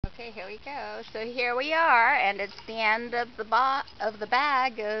Okay, here we go. So here we are, and it's the end of the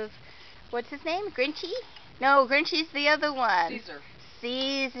bag of what's his name? Grinchy? No, Grinchy's the other one. Caesar.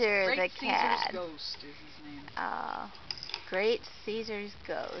 Caesar Great the cat. Caesar's ghost is his name. Great Caesar's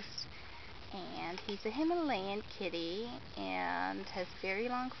ghost. And he's a Himalayan kitty and has very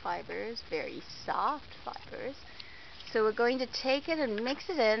long fibers, very soft fibers. So we're going to take it and mix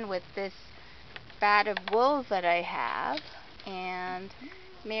it in with this vat of wool that I have. And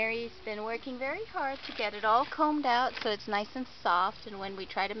Mary's been working very hard to get it all combed out so it's nice and soft, and when we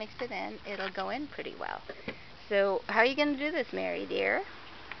try to mix it in, it'll go in pretty well. So how are you going to do this, Mary dear?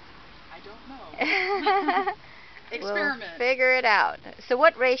 I don't know. Experiment. We'll figure it out. So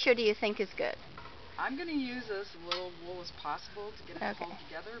what ratio do you think is good? I'm going to use as little wool as possible to get it Okay. pulled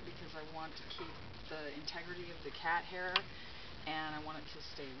together because I want to keep the integrity of the cat hair, and I want it to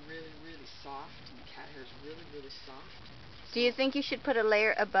stay really, really soft, and the cat hair is really, really soft. Do you think you should put a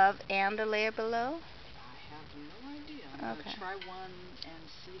layer above and a layer below? I have no idea. I'm going to try one and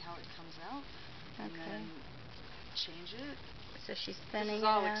see how it comes out, and then change it. So she's spinning This is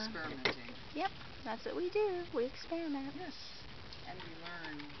all it out. experimenting. Yep, that's what we do. We experiment. Yes, and we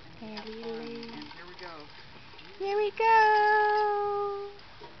learn, and we And have we fun, learn. and here we go. Here we go.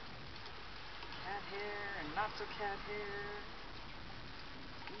 Cat hair and not so cat hair.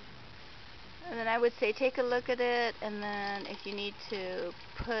 And then I would say take a look at it, and then if you need to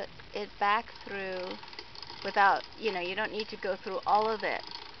put it back through without, you don't need to go through all of it.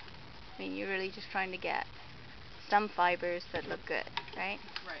 I mean, you're really just trying to get some fibers that look good, right?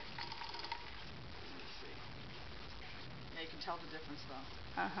 Right. Let's see. Yeah, you can tell the difference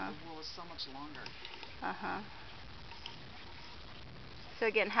though. Uh-huh. The wool is so much longer. Uh-huh. So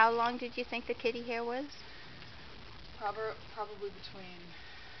again, how long did you think the kitty hair was? Probably between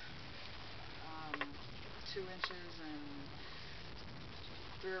 2 inches and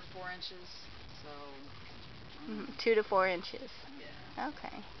 3 or 4 inches. So 2 to 4 inches. Yeah.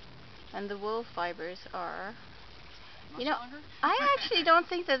 Okay. And the wool fibers are, much longer? I actually don't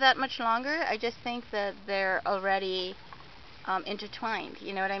think they're that much longer. I just think that they're already intertwined,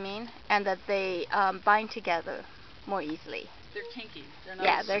 you know what I mean? And that they bind together more easily. They're kinky. They're not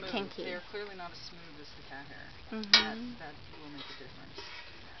as they're smooth. kinky. They're clearly not as smooth as the cat hair. That will make a difference.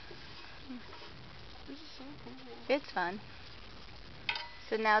 This is so cool. It's fun.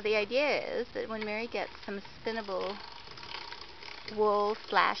 So now the idea is that when Mary gets some spinnable wool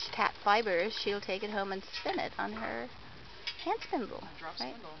 / cat fibers, she'll take it home and spin it on her hand spindle. A drop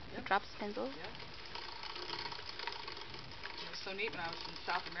spindle. Yep. A drop spindle. Yep. It was so neat when I was in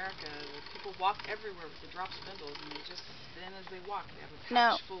South America. People walk everywhere with the drop spindles, and they just spin as they walk. They have a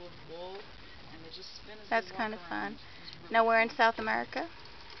pouch full of wool, and they just spin as they walk. That's kind of fun. Really now, we're in South America?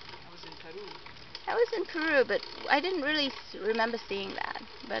 I was in Peru. I was in Peru, but I didn't really remember seeing that.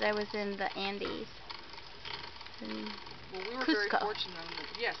 But I was in the Andes. Well, we were Cusco. very fortunate.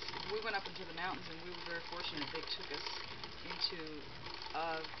 Yes, we went up into the mountains, and we were very fortunate. They took us into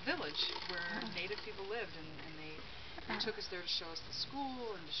a village where native people lived, and they took us there to show us the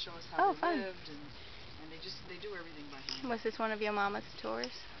school and to show us how they lived, and they do everything by hand. Was this one of your mama's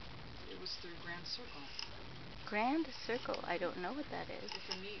tours? It was through Grand Circle. Grand Circle? I don't know what that is.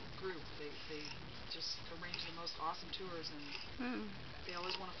 It's a neat group. They just arrange the most awesome tours, and they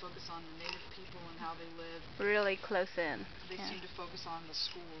always want to focus on the native people and how they live. Really close in. They seem to focus on the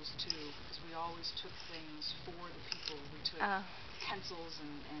schools too, because we always took things for the people. We took pencils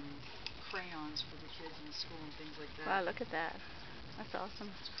and crayons for the kids in the school and things like that. Wow, look at that. That's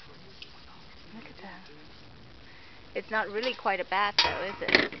awesome. It's crazy. Look at that. It's not really quite a bat though, is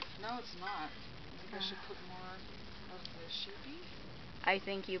it? No, it's not. I think I should put more of the sheepy. I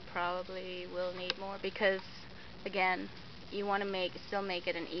think you probably will need more because, again, you want to still make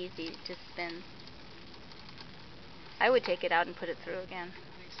it an easy to spin. I would take it out and put it through again. You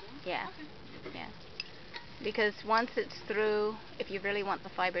think so? Yeah. Okay. Yeah. Because once it's through, if you really want the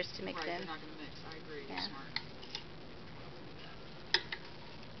fibers to mix in. Right, they're not going to mix. I agree. Yeah. You're smart.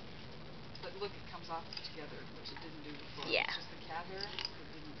 But look, it comes off together, which it didn't do before. Yeah. It's just the cat hair that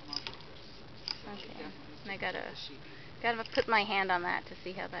didn't come off like this. So Okay. definitely And I gotta put my hand on that to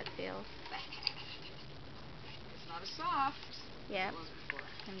see how that feels. It's not as soft as it was before.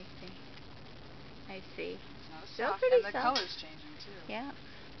 Let me see. I see. It's not as Still soft, pretty and the soft. color's changing too. Yeah.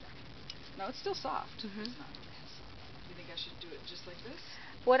 No, it's still soft. It's not really as soft. You think I should do it just like this?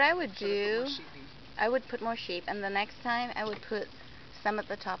 What I would Should I do, put more sheepy? I would put more sheep, and the next time I would put some at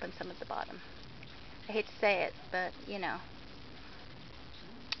the top and some at the bottom. I hate to say it, but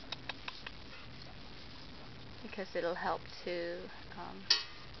because it'll help to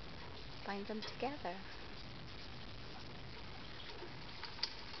bind them together.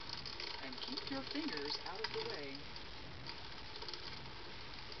 her fingers out of the way.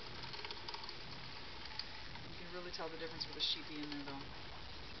 You can really tell the difference with the sheepy in there, though.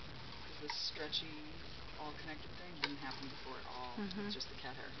 Because this stretchy, all connected thing didn't happen before at all. It's just the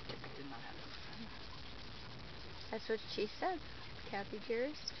cat hair. It did not happen. That's what she said. Kathy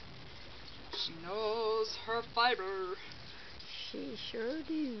Dearest. She knows her fiber. She sure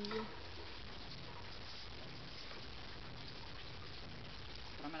do.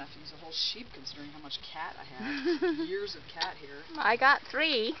 But I'm going to have to use a whole sheep considering how much cat I have. Years of cat hair. I got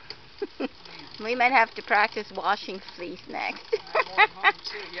 3. We might have to practice washing fleece next. I have more at home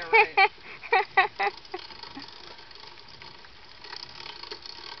too. Yeah, right.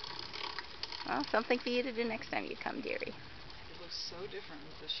 Well, something for you to do next time you come, dearie. It looks so different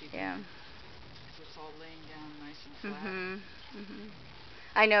with the sheep. Yeah. Because it's all laying down nice and flat.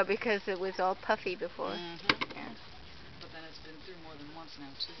 I know, because it was all puffy before. Yeah. But then it's been through more than once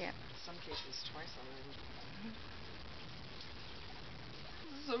now, too. Yeah. In some cases, twice already.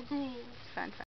 This is so cool. Fun.